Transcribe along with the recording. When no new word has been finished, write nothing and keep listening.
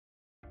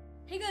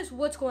Hey guys,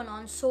 what's going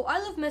on? So I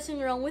love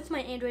messing around with my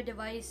Android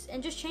device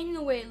and just changing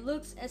the way it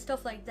looks and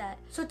stuff like that.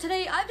 So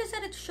today I've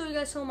decided to show you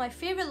guys some of my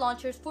favorite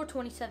launchers for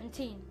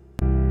 2017.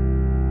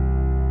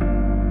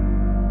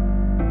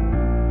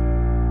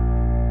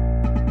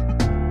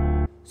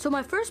 So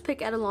my first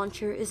pick at a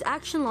launcher is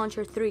Action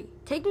Launcher 3.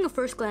 Taking a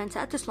first glance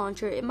at this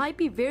launcher, it might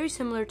be very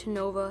similar to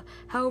Nova,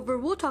 however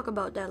we'll talk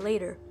about that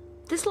later.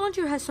 This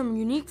launcher has some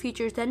unique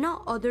features that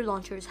not other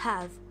launchers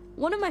have.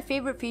 One of my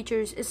favorite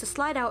features is the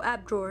slide out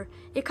app drawer.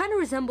 It kind of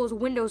resembles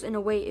Windows in a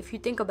way if you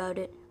think about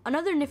it.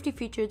 Another nifty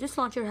feature this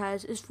launcher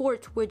has is for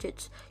its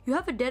widgets. You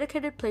have a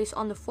dedicated place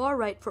on the far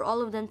right for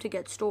all of them to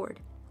get stored.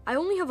 I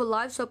only have a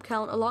live sub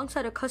count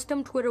alongside a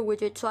custom Twitter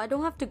widget so I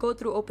don't have to go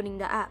through opening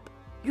the app.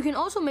 You can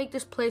also make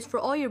this place for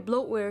all your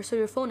bloatware so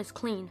your phone is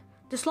clean.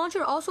 This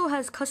launcher also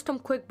has custom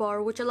quick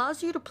bar which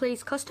allows you to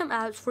place custom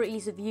apps for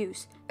ease of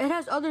use. It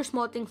has other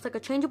small things like a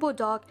changeable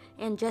dock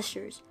and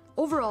gestures.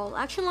 Overall,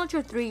 Action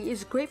Launcher 3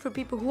 is great for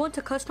people who want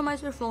to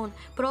customize their phone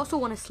but also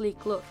want a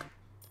sleek look.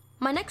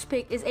 My next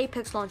pick is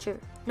Apex Launcher.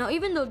 Now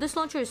even though this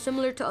launcher is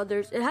similar to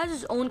others, it has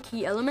its own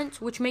key elements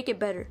which make it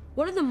better.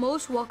 One of the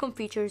most welcome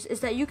features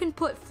is that you can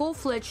put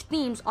full-fledged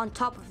themes on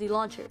top of the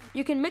launcher.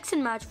 You can mix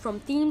and match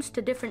from themes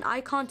to different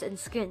icons and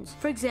skins.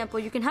 For example,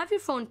 you can have your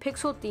phone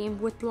pixel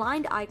theme with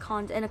blind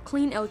icons and a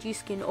clean LG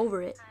skin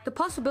over it. The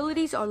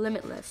possibilities are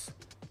limitless.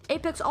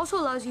 Apex also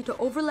allows you to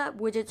overlap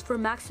widgets for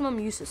maximum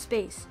use of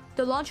space.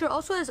 The launcher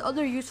also has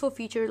other useful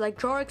features like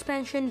drawer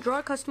expansion,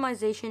 drawer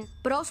customization,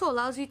 but also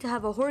allows you to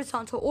have a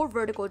horizontal or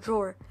vertical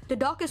drawer. The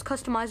dock is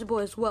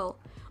customizable as well.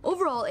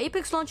 Overall,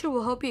 Apex Launcher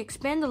will help you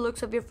expand the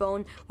looks of your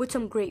phone with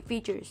some great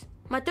features.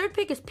 My third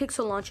pick is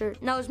Pixel Launcher.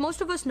 Now as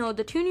most of us know,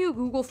 the two new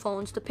Google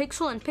phones, the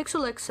Pixel and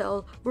Pixel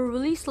XL, were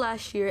released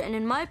last year and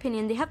in my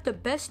opinion they have the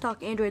best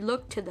stock Android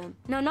look to them.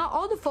 Now not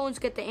all the phones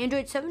get the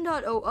Android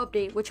 7.0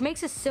 update which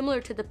makes it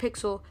similar to the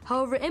Pixel,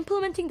 however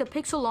implementing the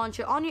Pixel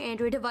Launcher on your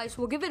Android device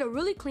will give it a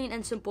really clean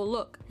and simple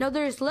look. Now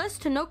there is less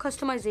to no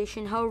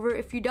customization, however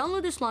if you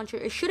download this launcher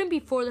it shouldn't be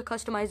for the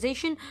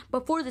customization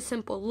but for the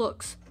simple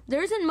looks.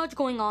 There isn't much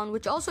going on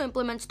which also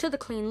implements to the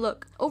clean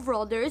look.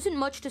 Overall, there isn't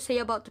much to say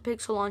about the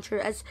Pixel Launcher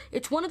as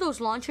it's one of those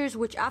launchers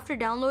which after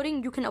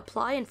downloading you can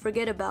apply and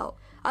forget about.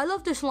 I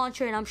love this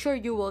launcher and I'm sure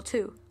you will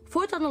too.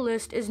 Fourth on the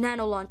list is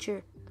Nano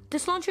Launcher.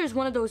 This launcher is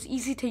one of those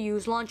easy to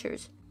use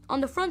launchers. On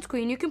the front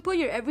screen you can put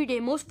your everyday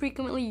most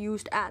frequently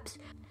used apps,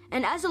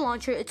 and as a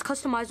launcher it's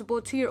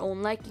customizable to your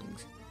own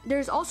likings. There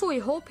is also a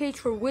whole page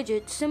for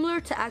widgets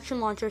similar to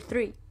Action Launcher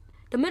 3.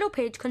 The middle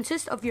page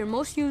consists of your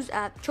most used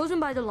app chosen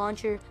by the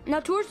launcher. Now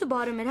towards the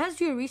bottom it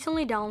has your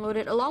recently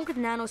downloaded along with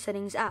Nano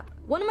Settings app.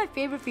 One of my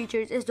favorite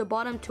features is the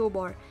bottom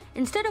toolbar.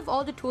 Instead of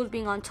all the tools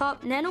being on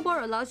top, Nano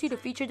Bar allows you to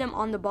feature them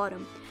on the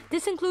bottom.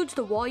 This includes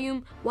the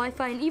volume,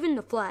 Wi-Fi, and even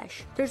the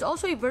flash. There's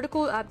also a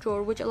vertical app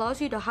drawer which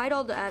allows you to hide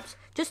all the apps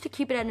just to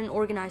keep it at an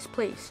organized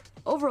place.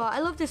 Overall,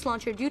 I love this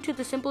launcher due to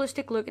the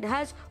simplistic look it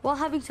has while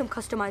having some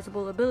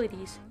customizable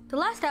abilities. The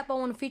last app I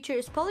want to feature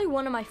is probably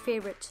one of my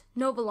favorites,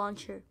 Nova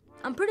Launcher.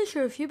 I'm pretty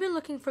sure if you've been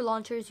looking for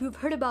launchers, you've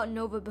heard about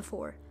Nova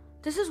before.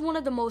 This is one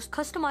of the most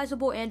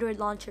customizable Android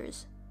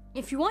launchers.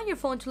 If you want your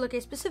phone to look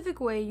a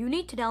specific way, you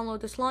need to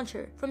download this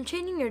launcher. From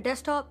changing your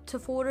desktop, to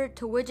folder,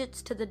 to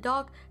widgets, to the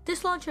dock,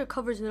 this launcher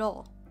covers it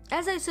all.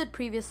 As I said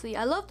previously,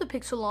 I love the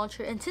Pixel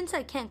launcher and since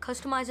I can't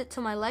customize it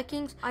to my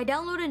likings, I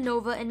downloaded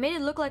Nova and made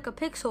it look like a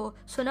Pixel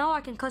so now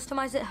I can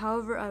customize it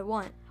however I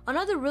want.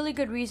 Another really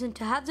good reason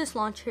to have this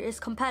launcher is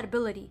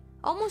compatibility.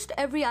 Almost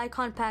every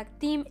icon pack,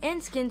 theme,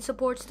 and skin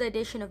supports the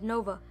addition of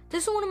Nova.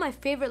 This is one of my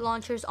favorite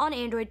launchers on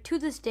Android to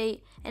this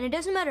date, and it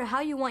doesn't matter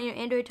how you want your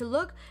Android to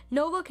look,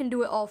 Nova can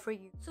do it all for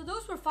you. So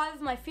those were 5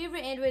 of my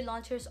favorite Android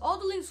launchers. All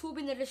the links will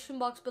be in the description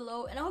box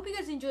below, and I hope you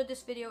guys enjoyed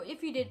this video.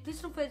 If you did,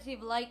 please don't forget to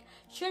leave a like,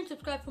 share, and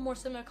subscribe for more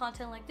similar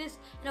content like this,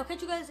 and I'll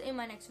catch you guys in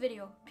my next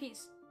video.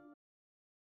 Peace.